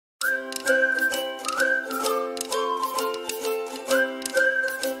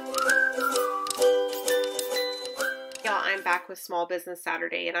with Small Business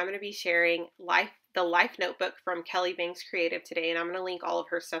Saturday, and I'm going to be sharing the Life Notebook from Kelly Banks Creative today, and I'm going to link all of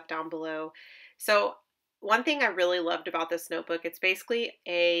her stuff down below. So one thing I really loved about this notebook, it's basically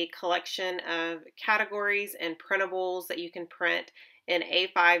a collection of categories and printables that you can print in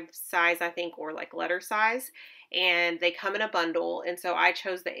A5 size, I think, or like letter size, and they come in a bundle. And so I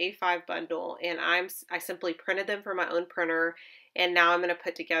chose the A5 bundle, and I simply printed them from my own printer, and now I'm going to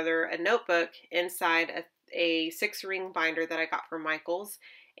put together a notebook inside a 6-ring binder that I got from Michaels,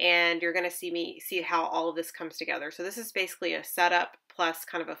 and you're going to see how all of this comes together. So this is basically a setup plus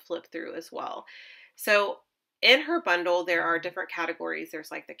kind of a flip through as well. So in her bundle, there are different categories.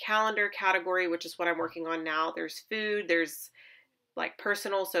 There's like the calendar category, which is what I'm working on now. There's food, there's like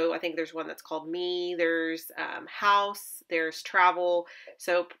personal, so I think there's one that's called me, there's house, there's travel,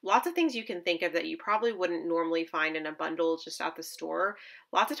 so lots of things you can think of that you probably wouldn't normally find in a bundle just at the store.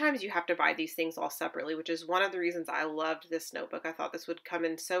 Lots of times you have to buy these things all separately, which is one of the reasons I loved this notebook. I thought this would come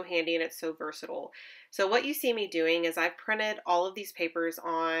in so handy, and it's so versatile. So what you see me doing is I've printed all of these papers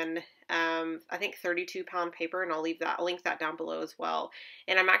on I think 32-pound paper, and I'll link that down below as well.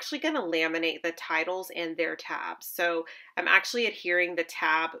 And I'm actually going to laminate the titles and their tabs. So I'm actually adhering the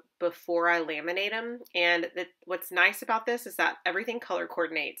tab before I laminate them. And what's nice about this is that everything color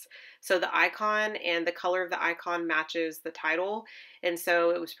coordinates. So the icon and the color of the icon matches the title. And so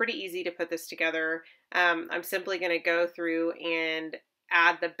it was pretty easy to put this together. I'm simply going to go through and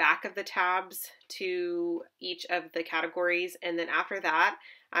add the back of the tabs to each of the categories. And then after that,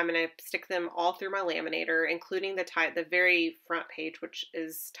 I'm going to stick them all through my laminator, including the very front page, which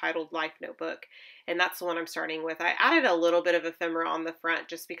is titled Life Notebook. And that's the one I'm starting with. I added a little bit of ephemera on the front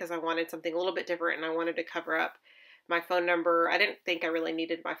just because I wanted something a little bit different, and I wanted to cover up my phone number. I didn't think I really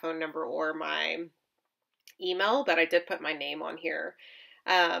needed my phone number or my email, but I did put my name on here.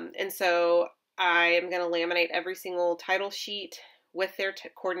 And so I am going to laminate every single title sheet with their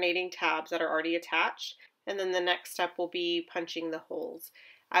coordinating tabs that are already attached. And then the next step will be punching the holes.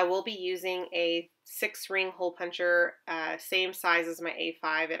 I will be using a 6-ring hole puncher, same size as my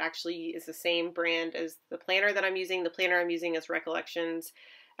A5. It actually is the same brand as the planner that I'm using. The planner I'm using is Recollections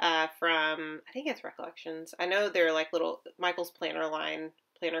from, I think it's Recollections. I know they're like little, Michael's planner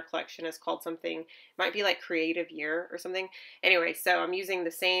collection is called something. It might be like Creative Year or something. Anyway, so I'm using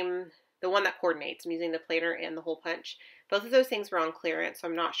the one that coordinates. I'm using the planner and the hole punch. Both of those things were on clearance, so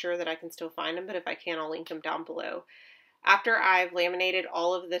I'm not sure that I can still find them, but if I can, I'll link them down below. After I've laminated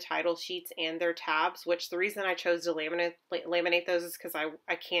all of the title sheets and their tabs, which the reason I chose to laminate those is because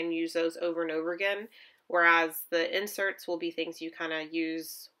I can use those over and over again, whereas the inserts will be things you kind of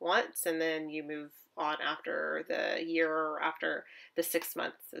use once and then you move on after the year or after the 6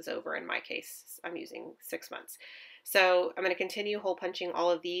 months is over. In my case, I'm using 6 months. So I'm going to continue hole punching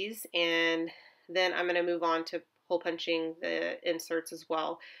all of these, and then I'm going to move on to hole punching the inserts as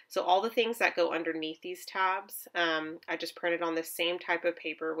well. So all the things that go underneath these tabs, I just printed on the same type of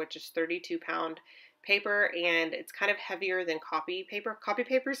paper, which is 32-pound paper, and it's kind of heavier than copy paper. Copy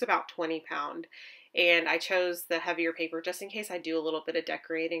paper is about 20-pound, and I chose the heavier paper just in case I do a little bit of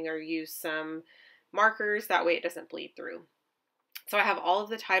decorating or use some markers. That way it doesn't bleed through. So I have all of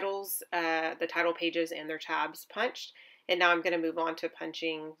the titles, the title pages and their tabs punched, and now I'm going to move on to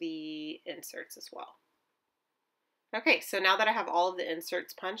punching the inserts as well. Okay, so now that I have all of the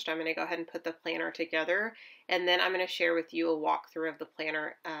inserts punched, I'm going to go ahead and put the planner together, and then I'm going to share with you a walkthrough of the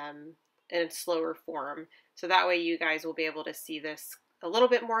planner in a slower form. So that way you guys will be able to see this a little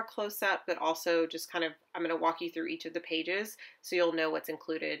bit more close up, but also just kind of, I'm going to walk you through each of the pages so you'll know what's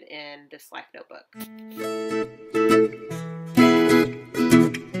included in this Life Notebook.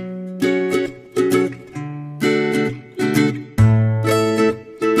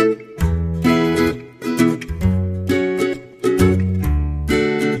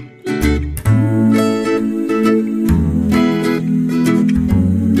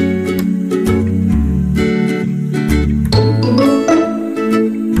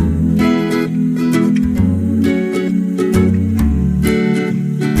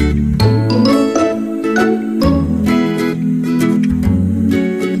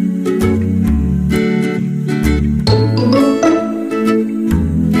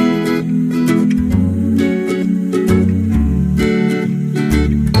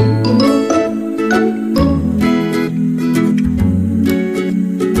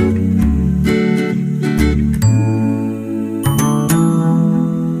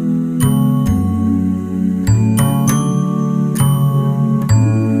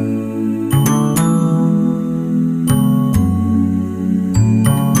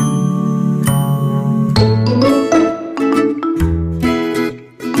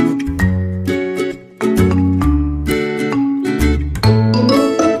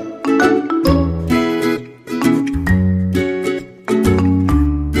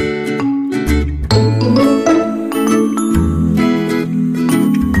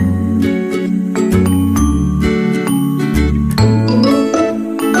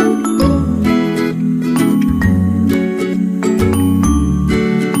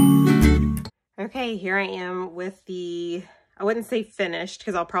 Okay, here I am with the, I wouldn't say finished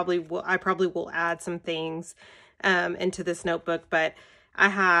because I probably will add some things into this notebook, but I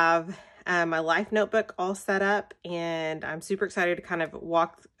have my life notebook all set up, and I'm super excited to kind of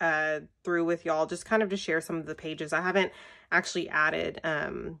walk through with y'all, just kind of to share some of the pages. I haven't actually added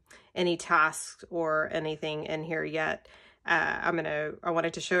any tasks or anything in here yet. I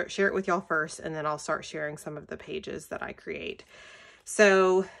wanted to share it with y'all first, and then I'll start sharing some of the pages that I create.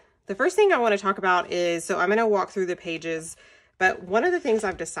 So the first thing I want to talk about is, so I'm going to walk through the pages, but one of the things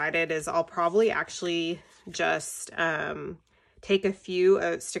I've decided is I'll probably actually just take a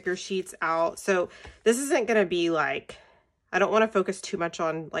few sticker sheets out. So this isn't going to be like, I don't want to focus too much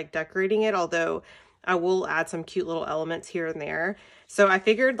on like decorating it, although I will add some cute little elements here and there. So I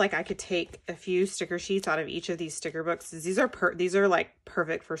figured like I could take a few sticker sheets out of each of these sticker books. These are like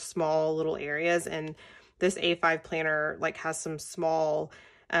perfect for small little areas, and this A5 planner like has some small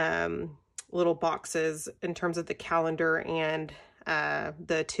little boxes in terms of the calendar and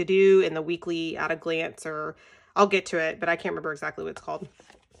the to-do and the weekly at a glance, or I'll get to it, but I can't remember exactly what it's called.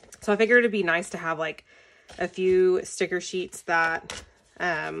 So I figured it'd be nice to have like a few sticker sheets that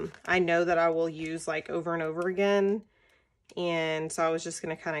I know that I will use like over and over again. And so I was just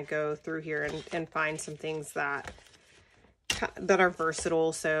going to kind of go through here and find some things that are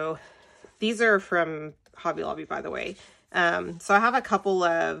versatile. So these are from Hobby Lobby, by the way. So I have a couple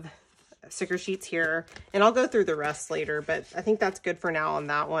of sticker sheets here, and I'll go through the rest later, but I think that's good for now on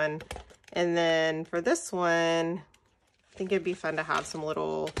that one. And then for this one, I think it'd be fun to have some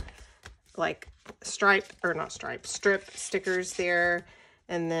little like strip stickers there.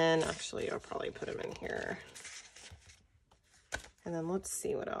 And then actually I'll probably put them in here. And then let's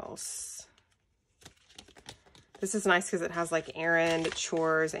see what else. This is nice because it has like errand,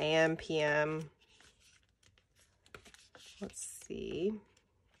 chores, AM, PM. Let's see.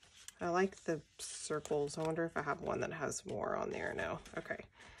 I like the circles. I wonder if I have one that has more on there. No. Okay.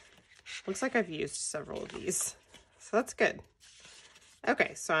 Looks like I've used several of these. So that's good.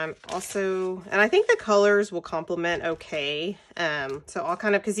 Okay, so I'm also, and I think the colors will complement okay. So I'll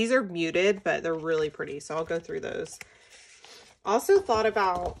kind of, because these are muted, but they're really pretty. So I'll go through those. Also thought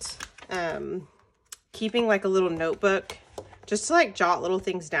about keeping like a little notebook just to like jot little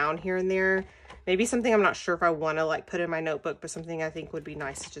things down here and there. Maybe something I'm not sure if I want to like put in my notebook, but something I think would be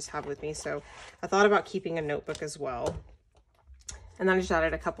nice to just have with me. So I thought about keeping a notebook as well. And then I just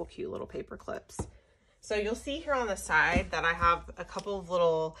added a couple cute little paper clips. So you'll see here on the side that I have a couple of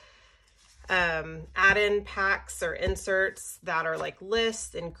little add-in packs or inserts that are like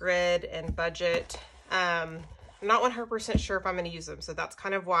list and grid and budget. I'm not 100% sure if I'm going to use them. So that's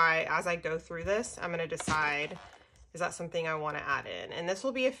kind of why as I go through this, I'm going to decide, is that something I want to add in? And this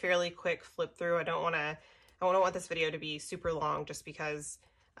will be a fairly quick flip through. I don't want this video to be super long just because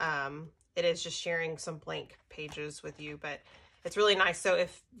it is just sharing some blank pages with you, but it's really nice. So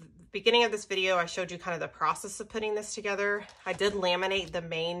if beginning of this video, I showed you kind of the process of putting this together. I did laminate the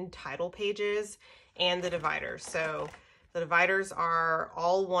main title pages and the dividers. So the dividers are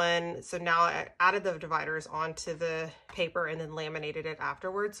all one. So now I added the dividers onto the paper and then laminated it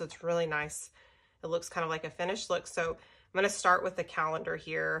afterwards. So it's really nice. It looks kind of like a finished look. So I'm going to start with the calendar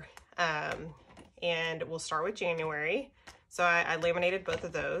here. And we'll start with January. So I laminated both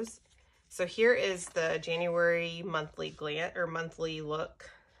of those. So here is the January monthly glance or monthly look.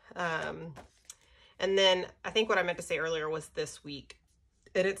 And then I think what I meant to say earlier was this week.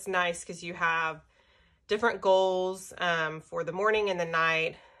 And it's nice because you have different goals for the morning and the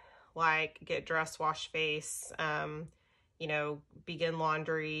night, like get dressed, wash face, you know, begin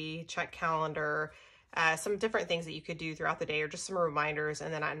laundry, check calendar, some different things that you could do throughout the day or just some reminders.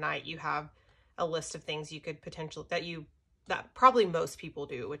 And then at night you have a list of things you could potentially, that probably most people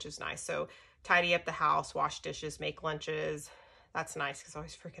do, which is nice. So tidy up the house, wash dishes, make lunches. That's nice because I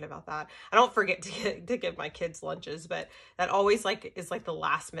always forget about that. I don't forget to give my kids lunches, but that always like is like the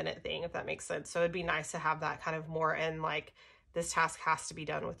last minute thing, if that makes sense. So it'd be nice to have that kind of more in like this task has to be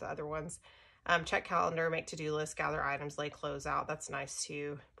done with the other ones. Check calendar, make to-do list, gather items, lay clothes out. That's nice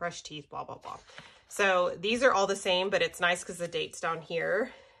too. Brush teeth, blah, blah, blah. So these are all the same, but it's nice because the dates down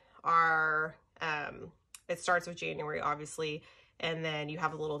here are, it starts with January, obviously, and then you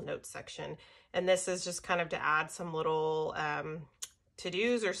have a little notes section. And this is just kind of to add some little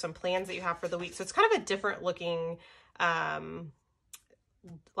to-dos or some plans that you have for the week. So it's kind of a different looking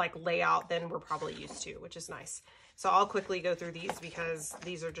like layout than we're probably used to, which is nice. So I'll quickly go through these because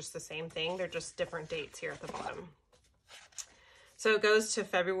these are just the same thing. They're just different dates here at the bottom. So it goes to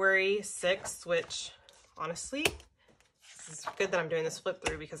February 6th, which honestly, this is good that I'm doing this flip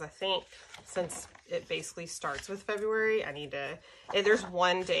through, because I think since it basically starts with February, I need to, there's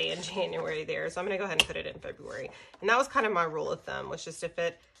one day in January there, so I'm going to go ahead and put it in February. And that was kind of my rule of thumb, was just if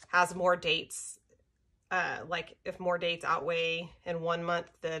it has more dates, like if more dates outweigh in one month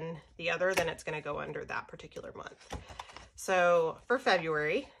than the other, then it's going to go under that particular month. So for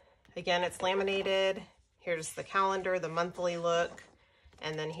February, again, it's laminated. Here's the calendar, the monthly look,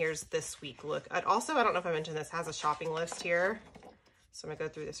 and then here's this week look. I don't know if I mentioned this, has a shopping list here. So I'm gonna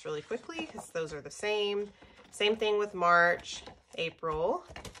go through this really quickly because those are the same. Same thing with March, April,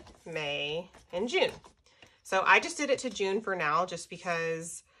 May, and June. So I just did it to June for now, just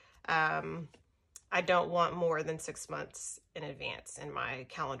because I don't want more than 6 months in advance in my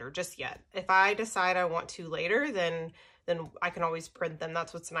calendar just yet. If I decide I want to later, then I can always print them.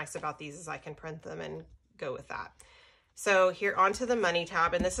 That's what's nice about these, is I can print them and go with that. So here onto the money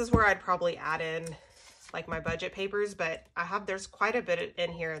tab, and this is where I'd probably add in like my budget papers, but there's quite a bit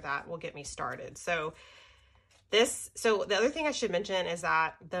in here that will get me started. So the other thing I should mention is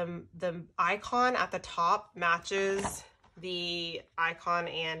that the icon at the top matches the icon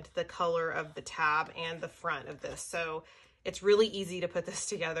and the color of the tab and the front of this. So it's really easy to put this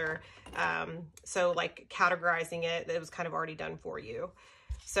together. So like categorizing it was kind of already done for you.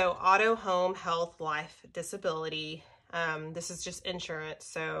 So auto, home, health, life, disability. This is just insurance.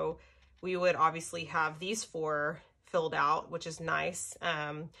 So we would obviously have these 4 filled out, which is nice.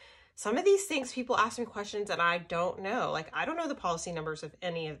 Some of these things, people ask me questions and I don't know. Like, I don't know the policy numbers of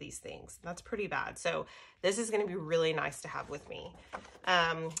any of these things. That's pretty bad. So this is going to be really nice to have with me.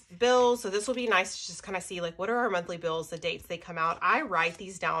 Bills. So this will be nice to just kind of see, like, what are our monthly bills, the dates they come out. I write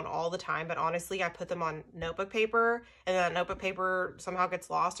these down all the time, but honestly, I put them on notebook paper, and then that notebook paper somehow gets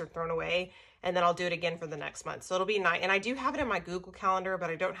lost or thrown away, and then I'll do it again for the next month. So it'll be nice. And I do have it in my Google Calendar,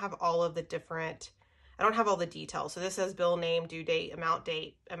 but I don't have all of the different, I don't have all the details. So this says bill name, due date, amount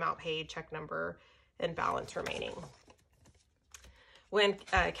paid, check number, and balance remaining. When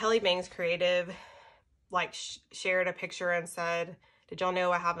Kelly Bangs Creative like shared a picture and said, did y'all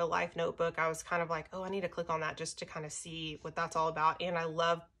know I have a life notebook? I was kind of like, oh, I need to click on that just to kind of see what that's all about. And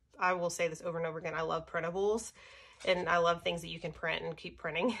I will say this over and over again, I love printables, and I love things that you can print and keep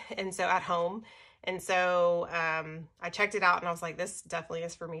printing. And so at home. And so I checked it out and I was like, this definitely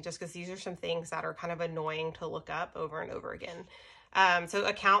is for me, just because these are some things that are kind of annoying to look up over and over again. So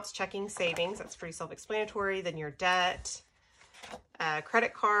accounts, checking, savings, that's pretty self-explanatory. Then your debt,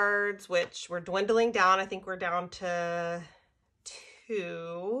 credit cards, which we're dwindling down. I think we're down to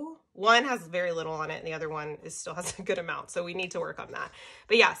 2. One has very little on it and the other one still has a good amount. So we need to work on that.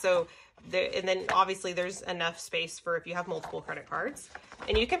 But yeah, so and then obviously there's enough space for if you have multiple credit cards,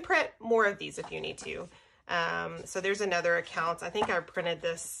 and you can print more of these if you need to. So there's another account. I think I printed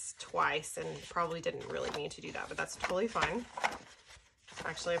this twice and probably didn't really need to do that, but that's totally fine.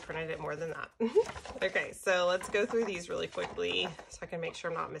 Actually, I printed it more than that. Okay, so let's go through these really quickly so I can make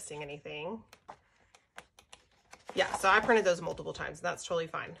sure I'm not missing anything. Yeah, so I printed those multiple times, and that's totally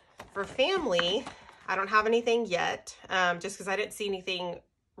fine. For family, I don't have anything yet, just because I didn't see anything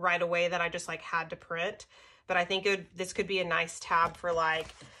right away that I just like had to print. But I think this could be a nice tab for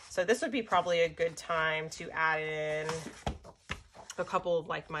like, so this would be probably a good time to add in a couple of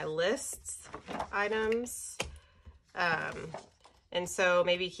like my lists items. And so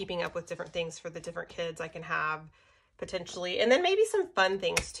maybe keeping up with different things for the different kids I can have potentially. And then maybe some fun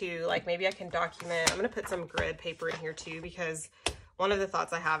things too. Like maybe I can document, I'm going to put some grid paper in here too, because one of the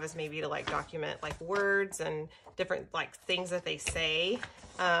thoughts I have is maybe to like document like words and different like things that they say,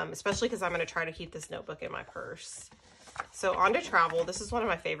 especially because I'm going to try to keep this notebook in my purse. So on to travel. This is one of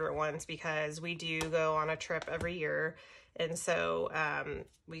my favorite ones because we do go on a trip every year. And so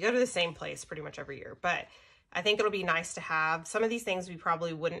we go to the same place pretty much every year, but I think it'll be nice to have. Some of these things we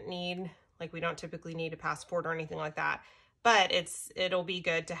probably wouldn't need, like we don't typically need a passport or anything like that, but it'll be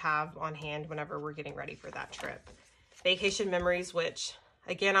good to have on hand whenever we're getting ready for that trip. Vacation memories, which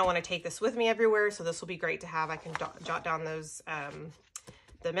again, I want to take this with me everywhere, so this will be great to have. I can jot down those,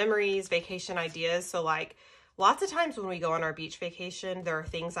 the memories, vacation ideas. So like lots of times when we go on our beach vacation, there are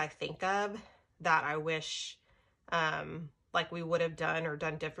things I think of that I wish like we would have done or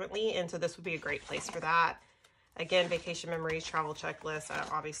done differently. And so this would be a great place for that. Again, vacation memories, travel checklist. I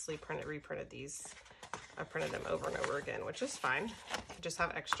obviously reprinted these. I printed them over and over again, which is fine. Just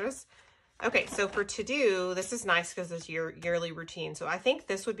have extras. Okay, so for to-do, this is nice because it's your yearly routine. So I think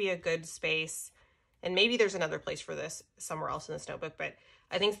this would be a good space, and maybe there's another place for this somewhere else in this notebook, but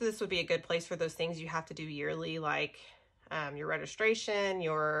I think this would be a good place for those things you have to do yearly, like your registration,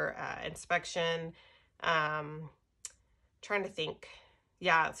 your inspection. Trying to think.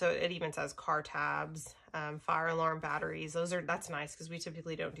 Yeah, so it even says car tabs. fire alarm batteries. That's nice because we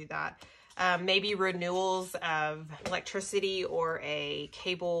typically don't do that. Maybe renewals of electricity or a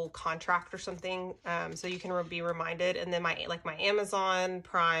cable contract or something, so you can be reminded. And then my Amazon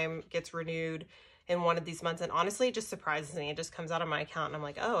Prime gets renewed in one of these months, and honestly it just surprises me. It just comes out of my account and I'm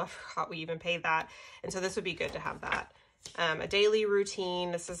like, oh, I forgot we even paid that. And so this would be good to have that. A daily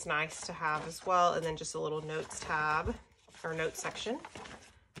routine, this is nice to have as well. And then just a little notes tab or notes section.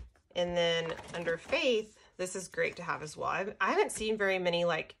 And then under faith, this is great to have as well. I haven't seen very many,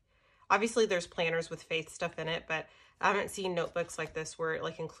 like, obviously there's planners with faith stuff in it, but I haven't seen notebooks like this where it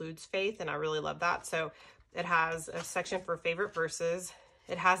like includes faith, and I really love that. So it has a section for favorite verses.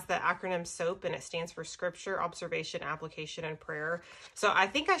 It has the acronym SOAP, and it stands for Scripture, Observation, Application, and Prayer. So I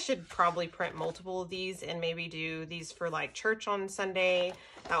think I should probably print multiple of these and maybe do these for like church on Sunday.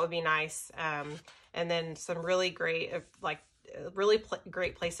 That would be nice. And then some really great, like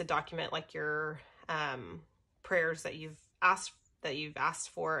great place to document like your prayers that you've asked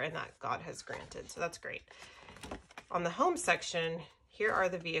for and that God has granted. So that's great. On the home section, here are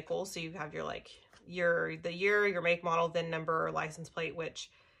the vehicles. So you have your the year, your make, model, VIN number, or license plate, which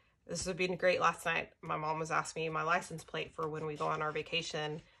this would be great. Last night, my mom was asking me my license plate for when we go on our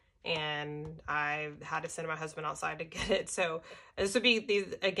vacation, and I had to send my husband outside to get it. So this would be,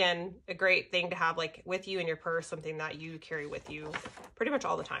 again, a great thing to have like with you in your purse, something that you carry with you pretty much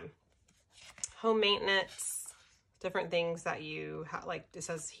all the time. Home maintenance, different things that you have, like it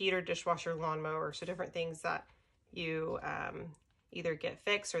says heater, dishwasher, lawnmower. So different things that you either get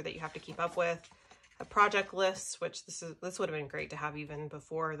fixed or that you have to keep up with. A project list, which this would have been great to have even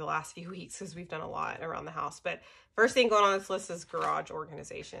before the last few weeks because we've done a lot around the house. But first thing going on this list is garage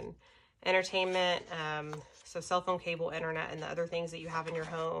organization. Entertainment, so cell phone, cable, internet, and the other things that you have in your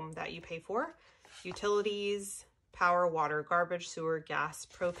home that you pay for. Utilities, power, water, garbage, sewer, gas,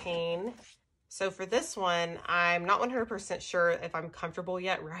 propane. So for this one, I'm not 100% sure if I'm comfortable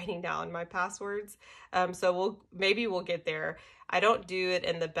yet writing down my passwords. So maybe we'll get there. I don't do it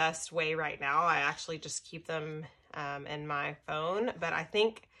in the best way right now. I actually just keep them in my phone. But I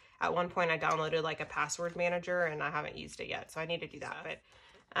think at one point I downloaded like a password manager and I haven't used it yet. So I need to do that.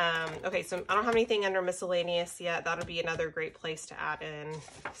 But okay, so I don't have anything under miscellaneous yet. That'll be another great place to add in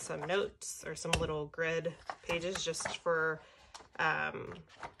some notes or some little grid pages just for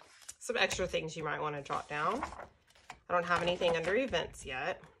some extra things you might want to jot down. I don't have anything under events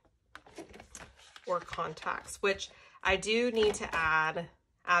yet or contacts, which I do need to add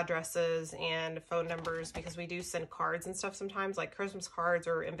addresses and phone numbers because we do send cards and stuff sometimes, like Christmas cards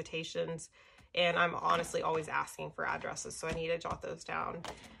or invitations, and I'm honestly always asking for addresses, so I need to jot those down.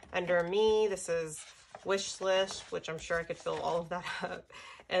 Under me, this is wish list, which I'm sure I could fill all of that up.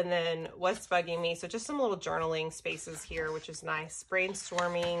 And then what's bugging me, so just some little journaling spaces here, which is nice.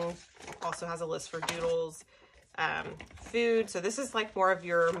 Brainstorming also has a list for doodles. Food, so this is like more of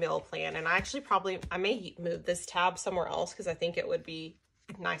your meal plan, and I may move this tab somewhere else because I think it would be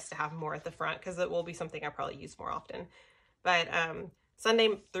nice to have more at the front because it will be something I probably use more often. But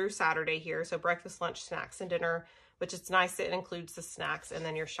Sunday through Saturday here, so breakfast, lunch, snacks, and dinner, which is nice. It includes the snacks and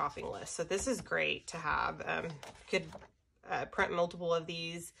then your shopping list. So this is great to have. Could print multiple of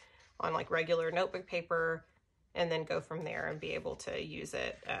these on like regular notebook paper and then go from there and be able to use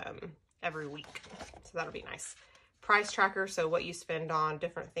it every week. So that'll be nice. Price tracker, so what you spend on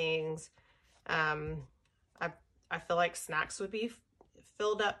different things. I feel like snacks would be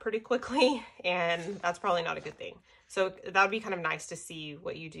filled up pretty quickly, and that's probably not a good thing. So that would be kind of nice to see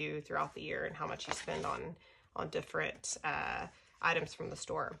what you do throughout the year and how much you spend on different items from the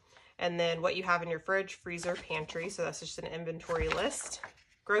store. And then what you have in your fridge, freezer, pantry. So that's just an inventory list,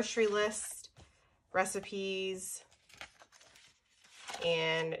 grocery list, recipes,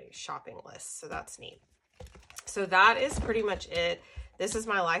 and shopping list. So that's neat. So that is pretty much it. This is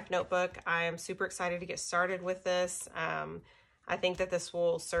my life notebook. I am super excited to get started with this. I think that this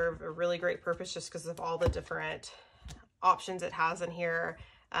will serve a really great purpose just because of all the different options it has in here.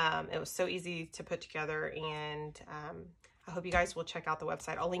 It was so easy to put together, and I hope you guys will check out the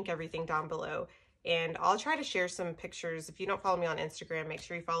website. I'll link everything down below, and I'll try to share some pictures. If you don't follow me on Instagram, make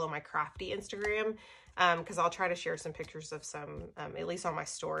sure you follow my crafty Instagram, because I'll try to share some pictures of some, at least on my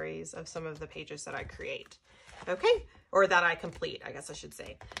stories, of some of the pages that I create. Okay, or that I complete, I guess I should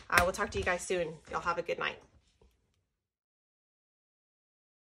say. I will talk to you guys soon. Y'all have a good night.